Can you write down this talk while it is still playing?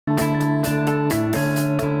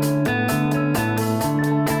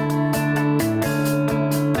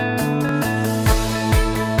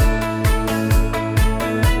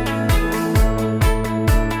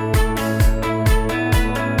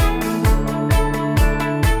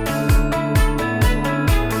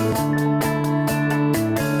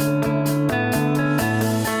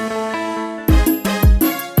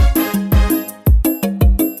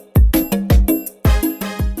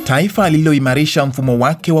Taifa lililoimarisha mfumo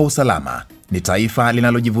wake wa usalama ni taifa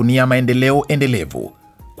linalojivunia maendeleo endelevu,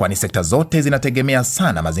 kwani sekta zote zinategemea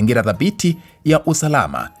sana mazingira thabiti ya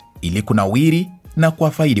usalama ili kunawiri na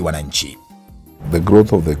kuwafaidi wananchi. The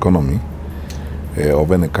growth of the economy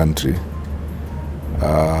of any country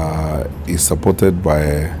is supported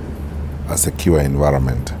by a secure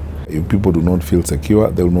environment. If people do not feel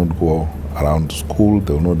secure, they will not go around school,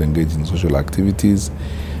 they will not engage in social activities,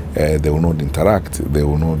 they will not interact, they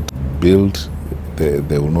will not build,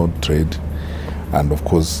 they will not trade, and of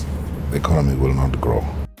course the economy will not grow.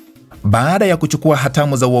 Baada ya kuchukua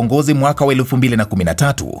hatamu za uongozi mwaka wa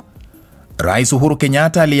 2013, Rais Uhuru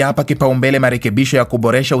Kenyatta aliapa kipaumbele marekebisho ya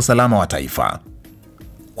kuboresha usalama wa taifa.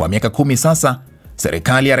 Kwa miaka 10 sasa,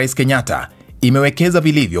 serikali ya Rais Kenyatta imewekeza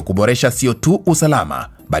vilivyo kuboresha sio tu usalama,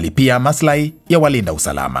 bali pia maslahi ya walinda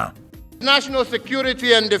usalama. National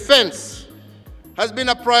security and defense has been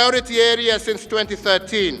a priority area since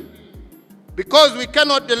 2013 because we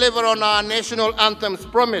cannot deliver on our national anthem's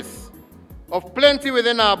promise of plenty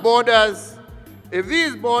within our borders if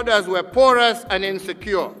these borders were porous and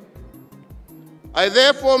insecure. I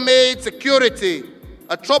therefore made security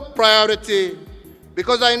a top priority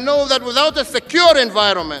because I know that without a secure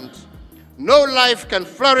environment, no life can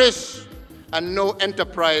flourish and no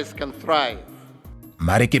enterprise can thrive.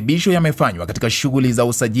 Marekebisho yamefanywa katika shughuli za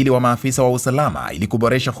usajili wa maafisa wa usalama ili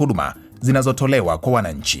kuboresha huduma zinazotolewa kwa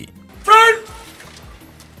wananchi.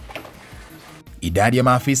 Idadi ya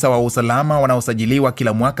maafisa wa usalama wanaosajiliwa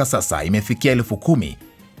kila mwaka sasa imefikia 10,000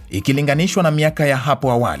 ikilinganishwa na miaka ya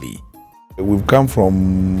hapo awali. We've come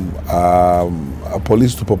from a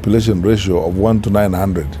police to population ratio of 1 to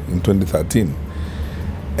 900 in 2013.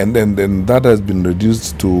 And then that has been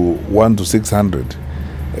reduced to 1 to 600.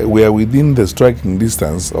 We are within the striking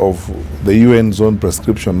distance of the UN's own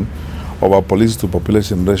prescription of a police to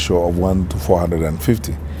population ratio of 1 to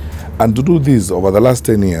 450. And to do this, over the last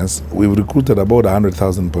 10 years, we've recruited about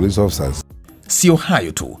 100,000 police officers. Sio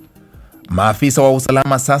hayo tu. Maafisa wa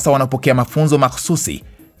usalama sasa wanapokea mafunzo mahsusi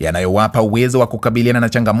yanayowapa uwezo wa kukabiliana na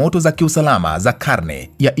changamoto za kiusalama za karne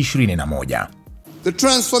ya 21. The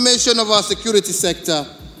transformation of our security sector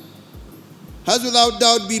has without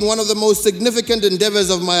doubt been one of the most significant endeavors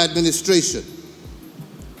of my administration.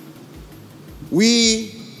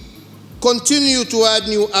 We continue to add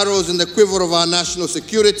new arrows in the quiver of our national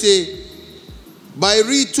security by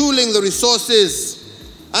retooling the resources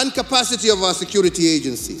and capacity of our security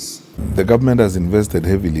agencies. The government has invested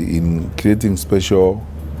heavily in creating special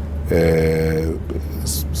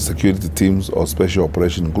security teams or special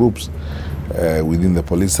operation groups within the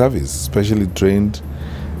police service, specially trained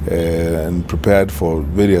and prepared for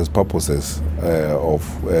various purposes of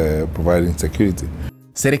providing security.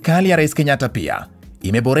 Serikali ya Rais Kenyatta pia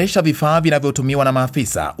imeboresha vifaa vinavyotumiwa na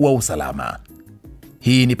maafisa wa usalama.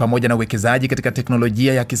 Hii ni pamoja na uwekezaji katika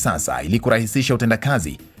teknolojia ya kisasa ili kurahisisha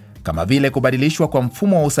utendakazi, kama vile kubadilishwa kwa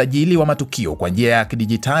mfumo wa usajili wa matukio kwa njia ya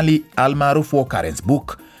kidijitali almaarufu occurrence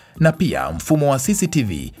book, na pia mfumo wa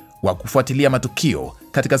CCTV wa kufuatilia matukio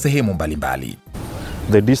katika sehemu mbalimbali.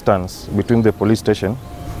 The distance between the police station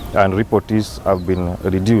and reportees have been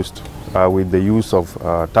reduced with the use of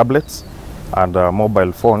tablets and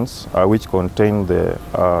mobile phones which contain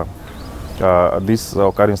these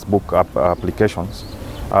occurrence book applications.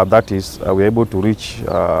 That is, we're able to reach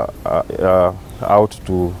out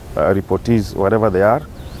to reportees wherever they are,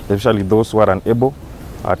 especially those who are unable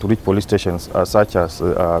to reach police stations such as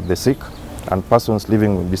the sick and persons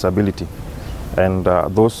living with disability, and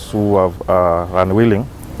those who are unwilling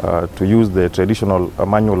to use the traditional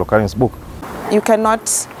manual occurrence book. You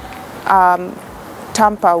cannot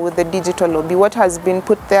tamper with the digital lobby. What has been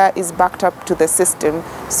put there is backed up to the system,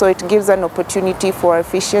 so it gives an opportunity for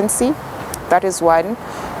efficiency. That is one.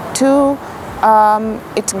 Two,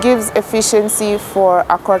 it gives efficiency for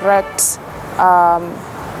a correct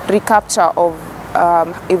recapture of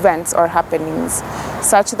events or happenings,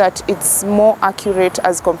 such that it's more accurate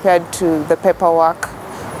as compared to the paperwork,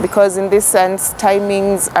 because in this sense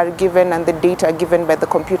timings are given and the data are given by the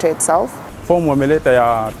computer itself. Form wameleta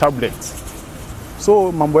ya tablets,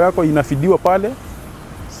 so mambo yako inafidiwa pale.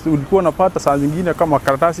 Ulikuwa unapata saa zingine kama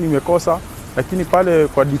karatasi imekosa, lakini pale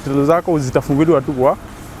kwa details zako zitafunguliwa tu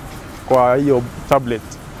kwa hiyo tablet.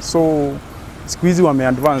 So siku hizi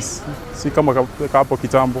wameadvance, si kama hapo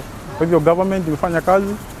kitambo. Kwa hivyo government imefanya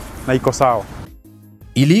kazi na iko sawa.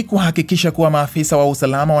 Ili kuhakikisha kuwa maafisa wa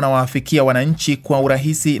usalama wanawafikia wananchi kwa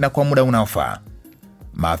urahisi na kwa muda unaofaa,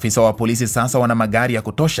 maafisa wa polisi sasa wana magari ya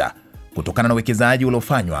kutosha kutokana na uwekezaji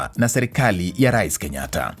uliofanywa na serikali ya Rais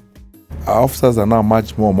Kenyatta. Our officers are now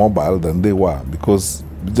much more mobile than they were, because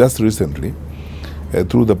just recently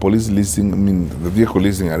through the police leasing, the vehicle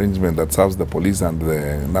leasing arrangement that serves the police and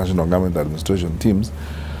the National Government Administration teams,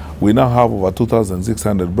 we now have over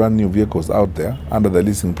 2,600 brand new vehicles out there under the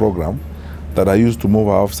leasing program that are used to move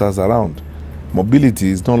our officers around.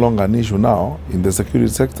 Mobility is no longer an issue now in the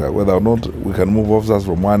security sector. Whether or not we can move officers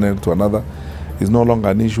from one end to another is no longer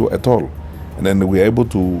an issue at all. And then we are able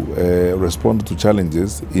to respond to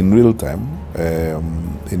challenges in real time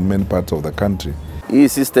in many parts of the country. Hii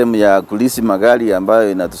system ya kulisi magari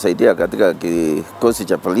ambayo inatusaidia katika kikosi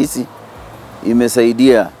cha polisi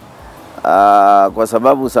imesaidia kwa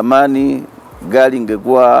sababu zamani gari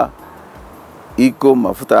ingekuwa iko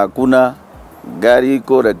mafuta hakuna, gari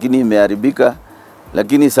iko lakini imeharibika,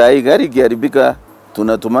 lakini saa hii gari ikiharibika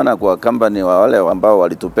tunatumana kwa company wa wale ambao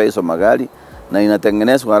walitupea hizo magari na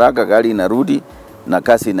inatengenezwa haraka, gari inarudi na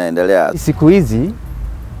kasi inaendelea. Siku hizi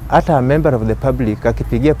hata a member of the public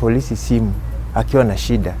akipigia polisi simu akiwa na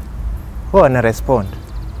shida, wao wana respond.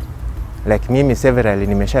 Like mimi severally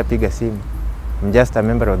nimeshapiga simu. I'm just a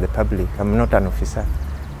member of the public, I'm not an officer.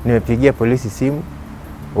 Nimepigia polisi simu,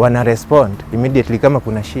 wana respond immediately kama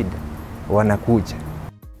kuna shida, wanakuja.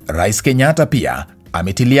 Rais Kenyatta pia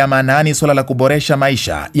ametilia maanani swala la kuboresha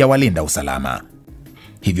maisha ya walinda usalama.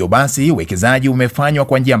 Hivyo basi uwekezaji umefanywa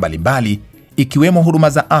kwa njia mbalimbali ikiwemo huduma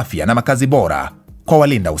za afya na makazi bora kwa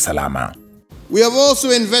walinda usalama. We have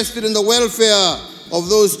also invested in the welfare of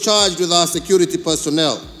those charged with our security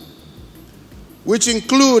personnel, which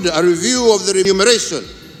include a review of the remuneration,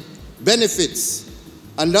 benefits,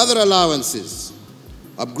 and other allowances,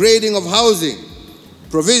 upgrading of housing,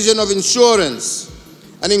 provision of insurance,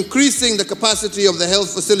 and increasing the capacity of the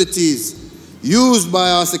health facilities used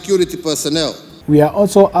by our security personnel. We are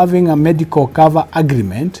also having a medical cover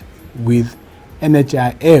agreement with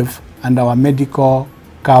NHIF and our medical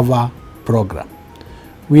cover program.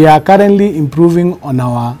 We are currently improving on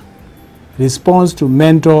our response to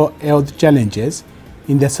mental health challenges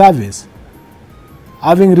in the service,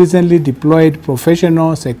 having recently deployed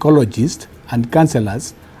professional psychologists and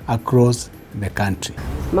counselors across the country.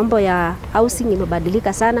 Mambo ya housing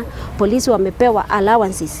imebadilika sana. Polisi wamepewa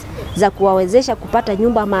allowances za kuwawezesha kupata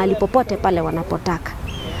nyumba mahali popote pale wanapotaka.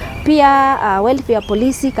 Pia welfare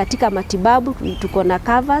polisi katika matibabu tuko na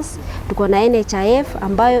covers, tuko na NHIF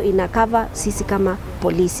ambayo ina cover sisi kama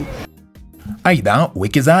polisi. Aidha,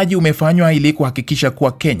 uwekezaji umefanywa ili kuhakikisha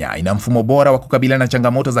kuwa Kenya ina mfumo bora wa kukabiliana na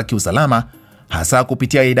changamoto za kiusalama, hasa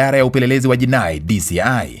kupitia idara ya upelelezi wa jinai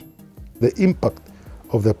DCI. The impact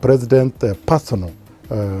of the president's personal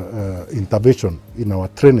intervention in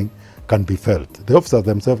our training can be felt. The officers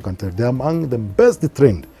themselves can tell they are among the best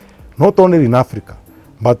trained, not only in Africa,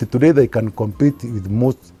 but today they can compete with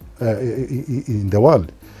most in the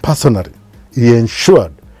world. Personally, he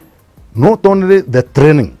ensured not only the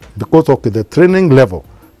training, because of the training level,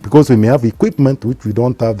 because we may have equipment which we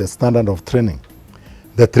don't have the standard of training.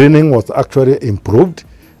 The training was actually improved.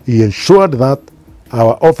 He ensured that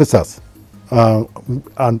our officers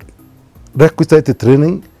and requisite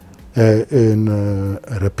training in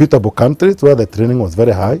reputable countries where the training was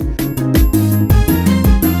very high.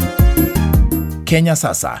 Kenya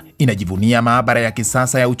sasa inajivunia maabara ya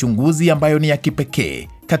kisasa ya uchunguzi ambayo ni ya kipekee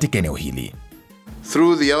katika eneo hili.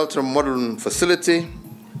 Through the ultra-modern facility,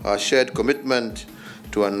 our shared commitment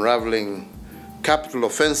to unraveling capital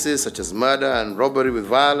offenses such as murder and robbery with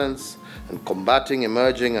violence and combating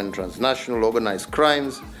emerging and transnational organized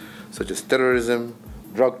crimes such as terrorism,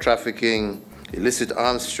 drug trafficking, illicit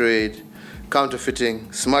arms trade, counterfeiting,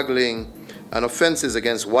 smuggling, and offenses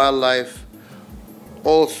against wildlife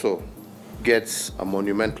also gets a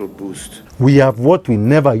monumental boost. We have what we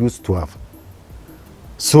never used to have.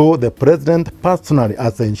 So the president personally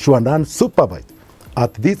has ensured and supervised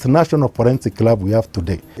at this National Forensic Lab we have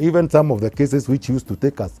today. Even some of the cases which used to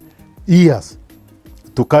take us years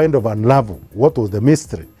to kind of unravel what was the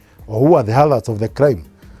mystery or who are the authors of the crime.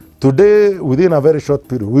 Today, within a very short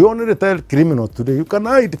period, we only tell criminals today, you can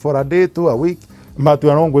hide for a day, 2 a week, but we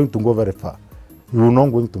are not going to go very far. We are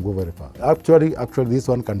not going to go very far. Actually, this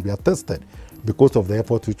one can be attested because of the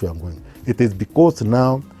effort which we are going. It is because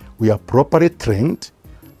now we are properly trained,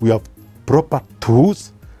 we have proper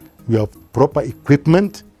tools, we have proper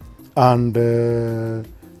equipment, and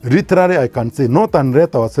literally I can say, not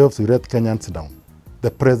unrate ourselves, we rate Kenyans down.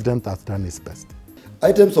 The president has done his best.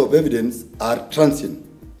 Items of evidence are transient,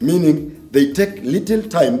 meaning they take little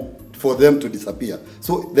time for them to disappear.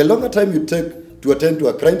 So the longer time you take to attend to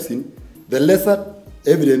a crime scene, the lesser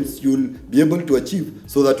evidence you'll be able to achieve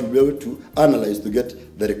so that you'll be able to analyze to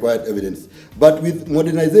get the required evidence. But with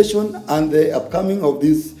modernization and the upcoming of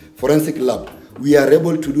this forensic lab, we are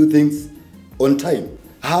able to do things on time.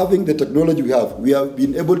 having the technology we have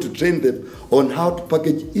been able to train them on how to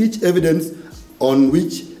package each evidence on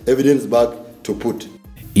which evidence bag to put.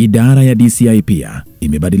 Idara ya DCI pia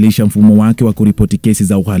imebadilisha mfumo wake wa kuripoti kesi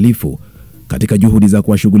za uhalifu katika juhudi za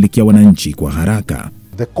kuwashughulikia wananchi kwa haraka.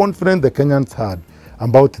 The confidence the Kenyans had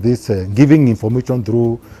about this giving information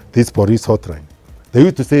through this police hotline. They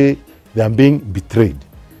used to say they are being betrayed.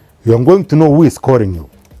 You are going to know who is calling you.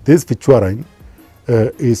 This featuring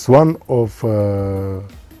is one of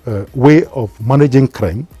way of managing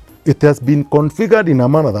crime. It has been configured in a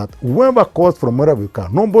manner that whoever calls from wherever you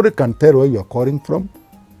can, nobody can tell where you are calling from.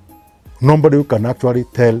 Nobody can actually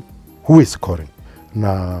tell who is calling.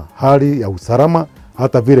 Na hali ya usalama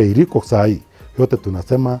hata vile iliko sahi, yote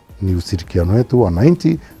tunasema ni ushirikiano wetu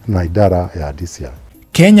wananchi na idara ya DCI.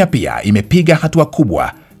 Kenya pia imepiga hatua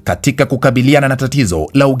kubwa katika kukabiliana na tatizo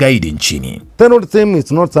la ugaidi nchini. Terrorism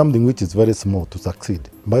is not something which is very small to succeed.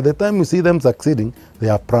 By the time you see them succeeding, they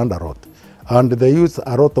are planned a lot. And they use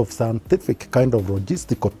a lot of scientific kind of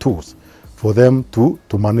logistical tools for them to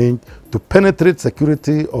manage, to penetrate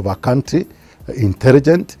security of a country,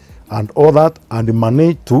 intelligent and all that, and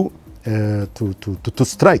manage to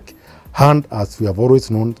strike. And as we have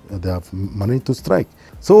always known, they have managed to strike.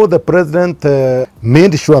 So the president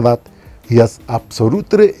made sure that he has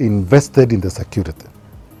absolutely invested in the security.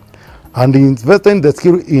 And he invested in the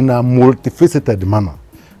security in a multifaceted manner,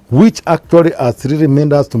 which actually has really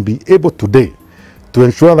made us to be able today to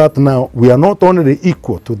ensure that now we are not only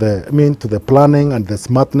equal to the planning and the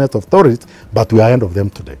smartness of authorities, but we are ahead of them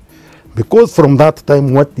today. Because from that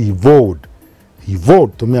time, what evolved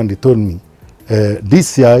to me and he told me,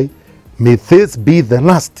 DCI, may this be the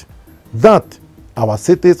last that our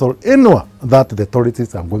cities or anywhere that the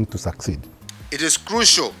authorities are going to succeed. It is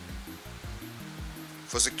crucial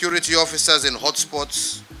for security officers in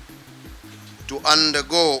hotspots to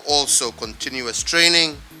undergo also continuous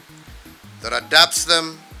training that adapts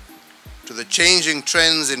them to the changing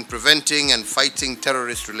trends in preventing and fighting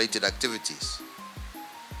terrorist-related activities.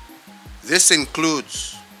 This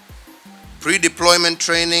includes pre-deployment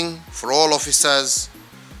training for all officers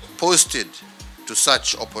posted to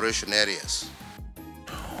such operation areas.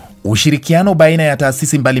 Ushirikiano baina ya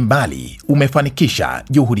taasisi mbalimbali umefanikisha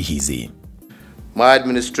juhudi hizi. My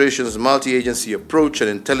administration's multi-agency approach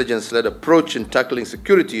and intelligence-led approach in tackling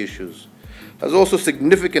security issues has also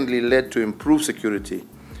significantly led to improved security,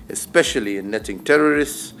 especially in netting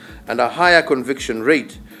terrorists, and a higher conviction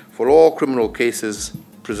rate for all criminal cases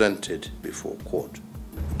presented before court.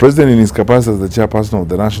 The President, in his capacity as the chairperson of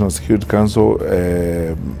the National Security Council,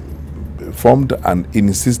 formed and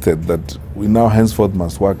insisted that we now henceforth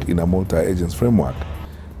must work in a multi-agency framework.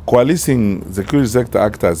 Coalescing security sector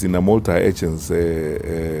actors in a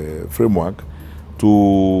multi-agency framework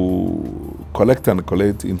to collect and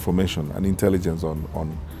collate information and intelligence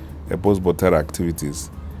on possible terror activities,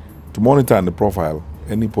 to monitor and profile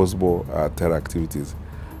any possible terror activities,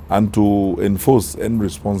 and to enforce any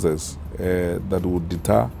responses that would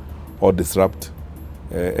deter or disrupt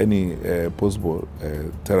any possible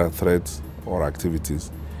terror threats or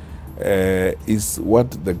activities, is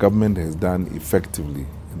what the government has done effectively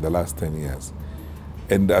in the last 10 years.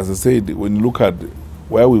 And as I said, when you look at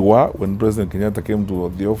where we were when President Kenyatta came to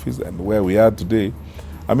the office and where we are today,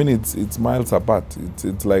 I mean, it's miles apart.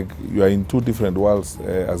 It's like you are in two different worlds,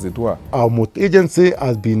 as it were. Our multi-agency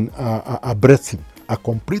has been a blessing, a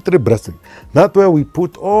complete blessing. That's where we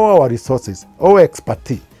put all our resources, our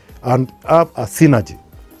expertise, and have a synergy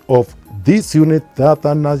of this unit, that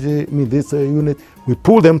energy, this unit. We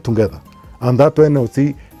pull them together, and that way now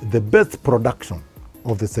see the best production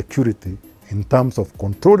of the security in terms of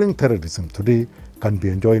controlling terrorism today can be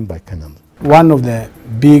enjoyed by Kenyans. One of the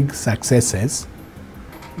big successes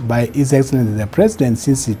by His Excellency the President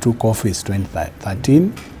since he took office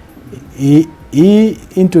 2013, he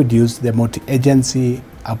introduced the multi-agency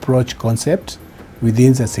approach concept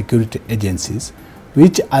within the security agencies,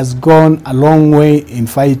 which has gone a long way in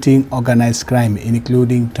fighting organized crime,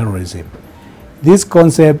 including terrorism. This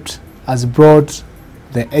concept has brought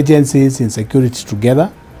the agencies in security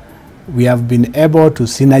together. We have been able to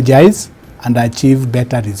synergize and achieve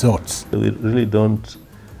better results. We really don't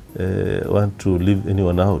want to leave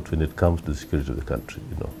anyone out when it comes to the security of the country,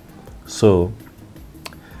 you know. So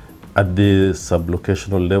at the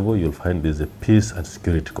sublocational level, you'll find there's a peace and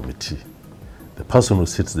security committee. The person who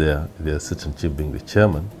sits there, the assistant chief being the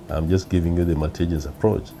chairman, I'm just giving you the multi-agency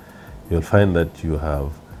approach. You'll find that you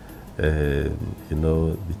have, you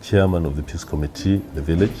know, the chairman of the peace committee in the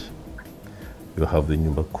village. You have the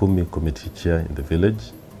Nyumba Kumi committee chair in the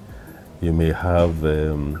village. You may have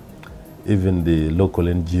even the local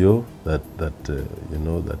NGO that you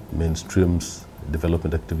know, that mainstreams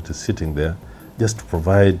development activities sitting there just to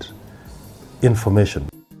provide information.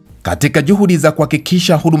 Katika juhudi za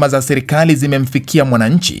kuhakikisha huduma za serikali zimemfikia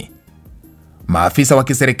mwananchi, maafisa wa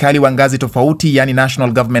kiserikali wa ngazi tofauti, yani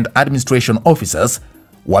National Government Administration Officers,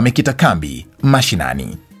 wamekita kambi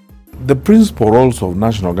mashinani. The principal roles of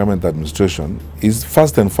National Government Administration is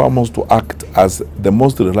first and foremost to act as the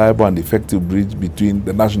most reliable and effective bridge between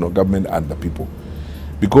the national government and the people.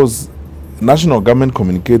 Because national government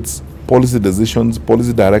communicates policy decisions,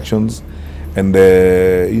 policy directions, and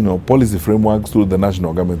policy frameworks through the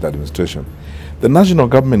National Government Administration. The national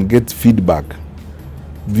government gets feedback,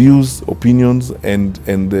 views, opinions, and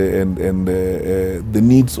the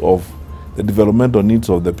needs of the developmental needs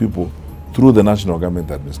of the people through the National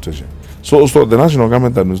Government Administration. So the National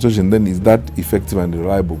Government Administration then is that effective and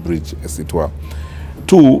reliable bridge, as it were.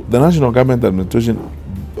 Two, the National Government Administration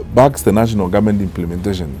backs the national government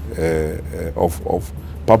implementation of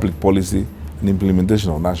public policy and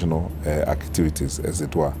implementation of national activities, as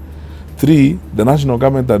it were. Three, the National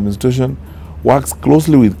Government Administration works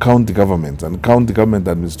closely with county governments and county government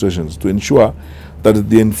administrations to ensure that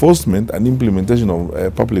the enforcement and implementation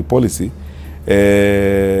of public policy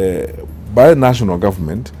by national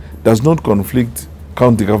government does not conflict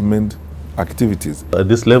county government activities. At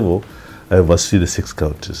this level, I oversee the 6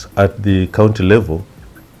 counties. At the county level,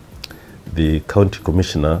 the county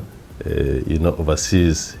commissioner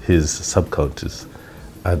oversees his sub-counties.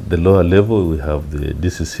 At the lower level, we have the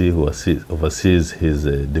DCC who oversees his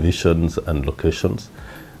divisions and locations.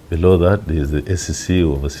 Below that, there is the ACC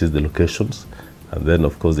who oversees the locations. And then,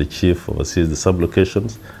 of course, the chief oversees the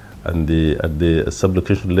sub-locations. And at the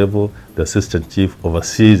sub-location level, the assistant chief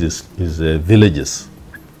oversees his villages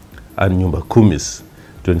and nyumba kumis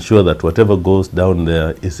to ensure that whatever goes down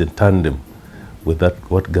there is in tandem with that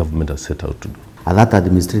what government has set out to do. At that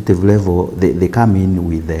administrative level, they come in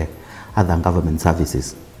with the other government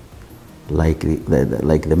services, like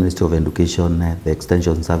the Ministry of Education, the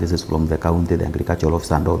extension services from the county, the agricultural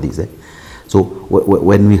office, and all these. So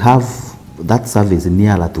when we have that service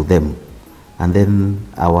nearer to them, and then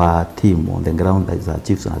our team on the ground, that is our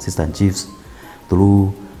chiefs and assistant chiefs,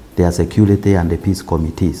 through their security and the peace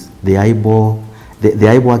committees, they are able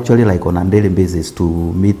actually, like on a daily basis,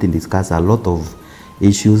 to meet and discuss a lot of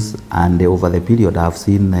issues. And over the period, I've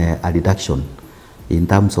seen a reduction in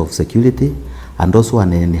terms of security and also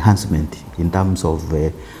an enhancement in terms of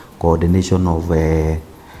coordination of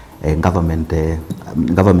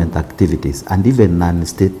government activities and even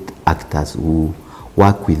non-state actors who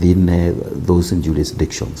work within those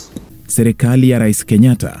jurisdictions. Serikali ya Rais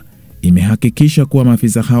Kenyatta imehakikisha kuwa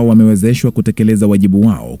maafisa hao wamewezeshwa kutekeleza wajibu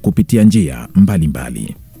wao kupitia njia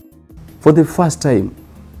mbalimbali. For the first time,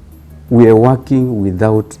 we are working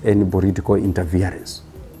without any political interference.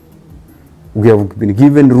 We have been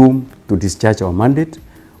given room to discharge our mandate.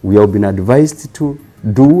 We have been advised to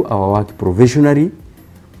do our work professionally,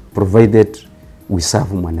 provided we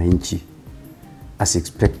serve mwananchi as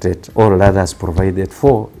expected, all others provided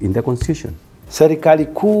for in the constitution. Serikali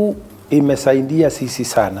kuu imesaidia sisi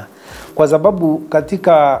sana, kwa sababu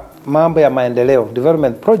katika mambo ya maendeleo,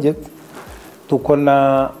 development project,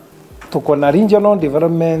 tuko na Regional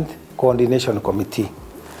Development Coordination Committee.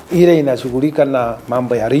 Ile inashughulika na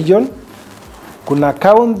mambo ya region. Kuna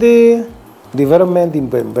County Development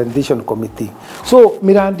Implementation Committee. So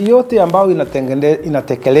miradi yote ambayo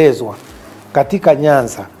inatekelezwa katika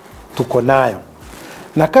Nyanza tuko nayo.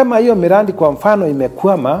 Na kama hiyo miradi kwa mfano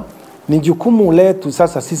imekwama, ni jukumu letu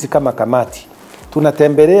sasa sisi kama kamati.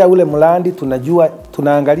 Tunatembelea ule mradi,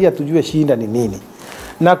 tunaangalia tujue shinda ni nini.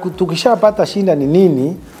 Na tukishapata shinda ni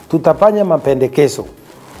nini, tutafanya mapendekezo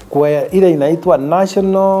kwa ile inaitwa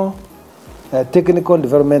National Technical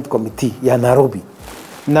Development Committee ya Nairobi.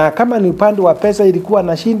 Na kama ni upande wa pesa ilikuwa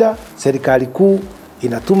na shinda, serikali kuu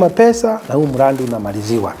inatuma pesa na huu mradi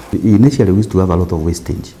unamaliziwa. Initially we used to have a lot of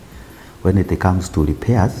wastage when it comes to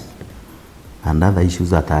repairs and other issues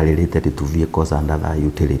that are related to vehicles and other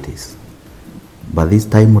utilities. But this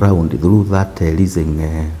time round, through that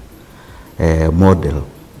leasing model,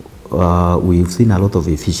 we've seen a lot of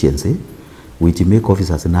efficiency, which make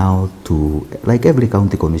officers now to, like every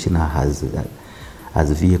county commissioner has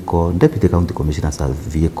vehicle, deputy county commissioners have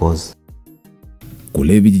vehicles.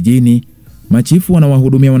 Kule vijijini, machifu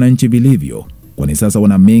wanawahudumia wananchi vilivyo, kwani sasa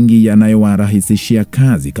wana mengi yanayowarahisishia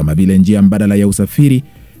kazi kama vile njia mbadala ya usafiri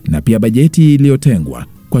na pia bajeti iliyotengwa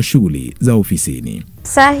kwa shughuli za ofisini.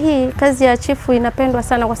 Saa hii kazi ya chifu inapendwa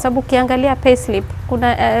sana kwa sababu ukiangalia payslip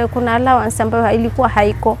kuna allowance ambayo ilikuwa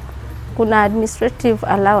haiko. Kuna administrative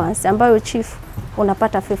allowance ambayo chief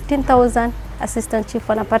unapata 15,000, assistant chief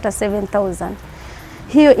anapata 7,000.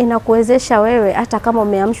 hiyo inakuwezesha wewe hata kama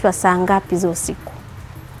umeamshwa saa ngapi za usiku,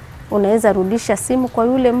 unaweza rudisha simu kwa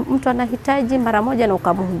yule mtu anahitaji mara moja na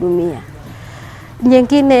ukamhudumia.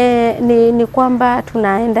 Nyingine ni kwamba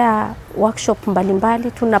tunaenda workshop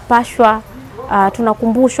mbalimbali, tunapashwa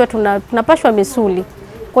tunakumbushwa, tunapashwa misuli.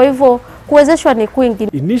 Kwa hivyo kuwezeshwa ni kwingi.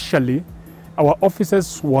 Initially our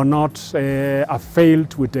offices were not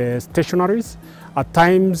failed with stationaries, at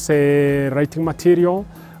times writing material,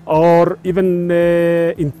 or even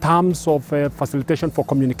in terms of facilitation for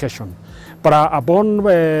communication. But upon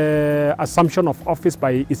assumption of office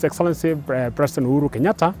by His Excellency President Uhuru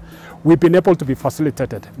Kenyatta, we've been able to be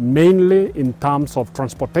facilitated, mainly in terms of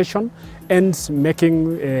transportation and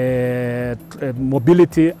making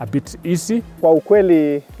mobility a bit easy. Kwa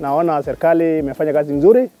ukweli naona serikali imefanya kazi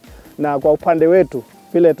nzuri, na kwa upande wetu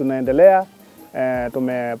vile tunaendelea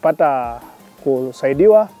tumepata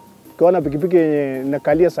kusaidiwa. Ukiona pikipiki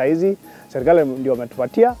inakalia saa hizi serikali ndio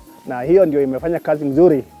imetupatia, na hiyo ndio imefanya kazi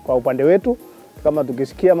nzuri kwa upande wetu. Kama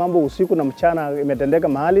tukisikia mambo usiku na mchana imetendeka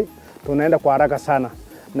mahali, tunaenda kwa haraka sana,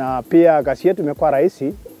 na pia kazi yetu imekuwa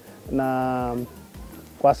rahisi, na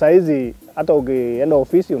kwa saa hizi hata ukienda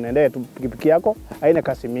ofisi unaendea tu pikipiki yako, haina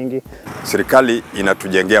kazi mingi. Serikali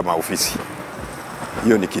inatujengea maofisi,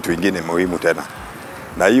 hiyo ni kitu kingine muhimu tena,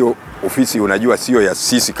 na hiyo ofisi unajua sio ya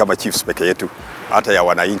sisi kama chiefs peke yetu, hata ya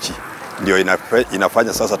wananchi. Ndio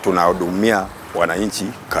inafanya sasa tunahudumia wananchi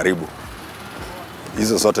karibu.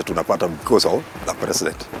 Hizo zote tunapata because of the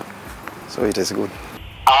president. So it is good.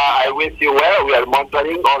 I wish you well. We are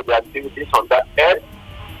monitoring all the activities on that end.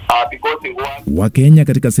 Wakenya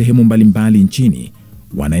katika sehemu mbalimbali nchini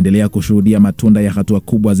wanaendelea kushuhudia matunda ya hatua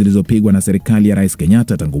kubwa zilizopigwa na serikali ya Rais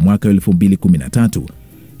Kenyatta tangu mwaka 2013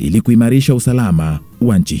 ili kuimarisha usalama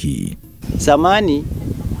wa nchi hii. Zamani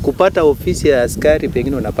kupata ofisi ya askari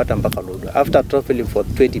pengine unapata mpaka Lodwar after traveling for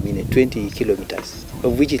 20 kilometers,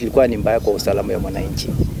 of which ilikuwa ni mbaya kwa usalama wa mwananchi.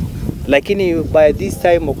 Lakini by this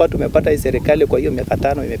time wakati tumepata serikali, kwa hiyo miaka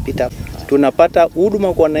 5 imepita, tunapata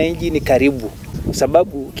huduma kwa wananchi ni karibu.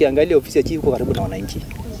 Sababu ukiangalia ofisi ya chief iko karibu na wananchi,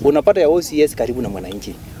 unapata ya OCS karibu na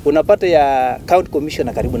mwananchi, unapata ya county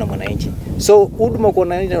commissioner karibu na mwananchi. So huduma kwa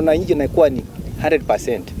wananchi inakuwa ni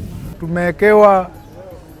 100%. Tumewekewa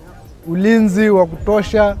ulinzi wa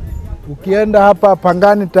kutosha. Ukienda hapa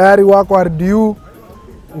Pangani tayari wako RDU,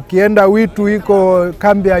 ukienda Witu iko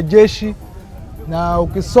kambi ya jeshi, na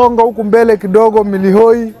ukisonga huku mbele kidogo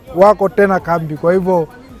Milihoi wako tena kambi. Kwa hivyo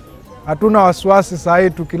hatuna wasiwasi saa hii,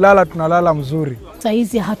 tukilala tunalala mzuri. Saa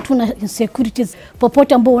hizi hatuna insecurities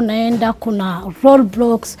popote ambao unaenda, kuna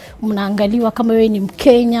roadblocks, mnaangaliwa kama wewe ni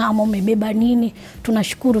Mkenya ama umebeba nini.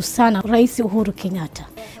 Tunashukuru sana Rais Uhuru Kenyatta.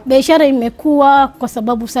 Biashara imekuwa kwa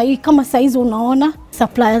sababu kama saa hizi unaona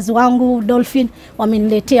suppliers wangu Dolphin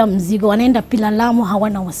wameniletea mzigo, wanaenda pila Lamu,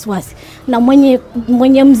 hawana wasiwasi, na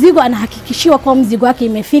mwenye mzigo anahakikishiwa kwa mzigo wake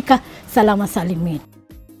imefika salama salimini.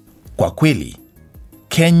 Kwa kweli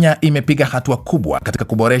Kenya imepiga hatua kubwa katika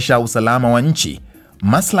kuboresha usalama wa nchi,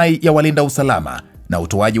 maslahi ya walinda usalama na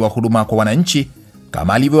utoaji wa huduma kwa wananchi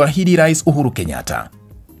kama alivyoahidi Rais Uhuru Kenyatta.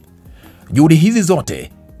 Juhudi hizi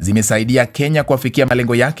zote zimesaidia Kenya kufikia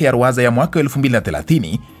malengo yake ya ruwaza ya mwaka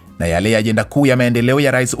 2030 na yale ya ajenda kuu ya maendeleo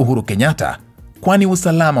ya Rais Uhuru Kenyatta, kwani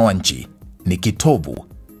usalama wa nchi ni kitovu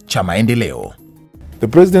cha maendeleo. The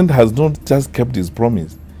president has not just kept his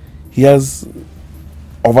promise. He has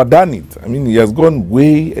overdone it. I mean, he has gone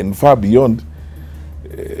way and far beyond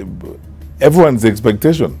everyone's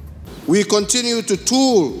expectation. We continue to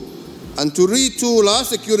tool and to retool our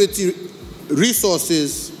security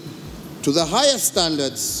resources to the highest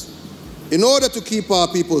standards in order to keep our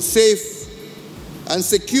people safe and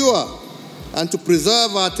secure and to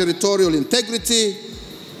preserve our territorial integrity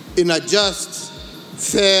in a just,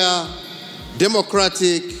 fair,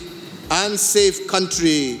 democratic and safe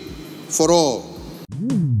country for all.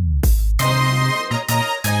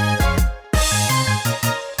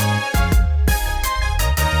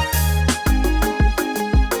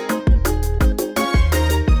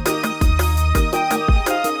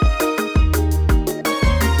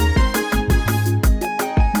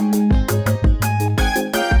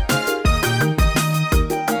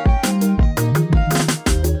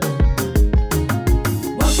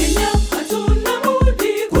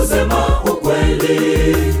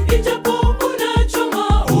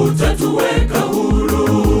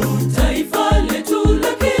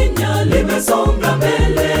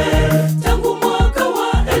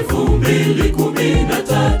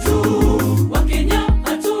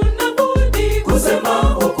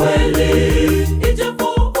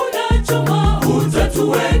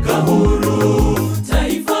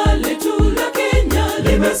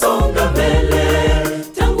 Limesonga mbele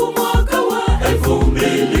tangu mwaka wa 2013.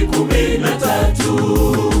 yetu.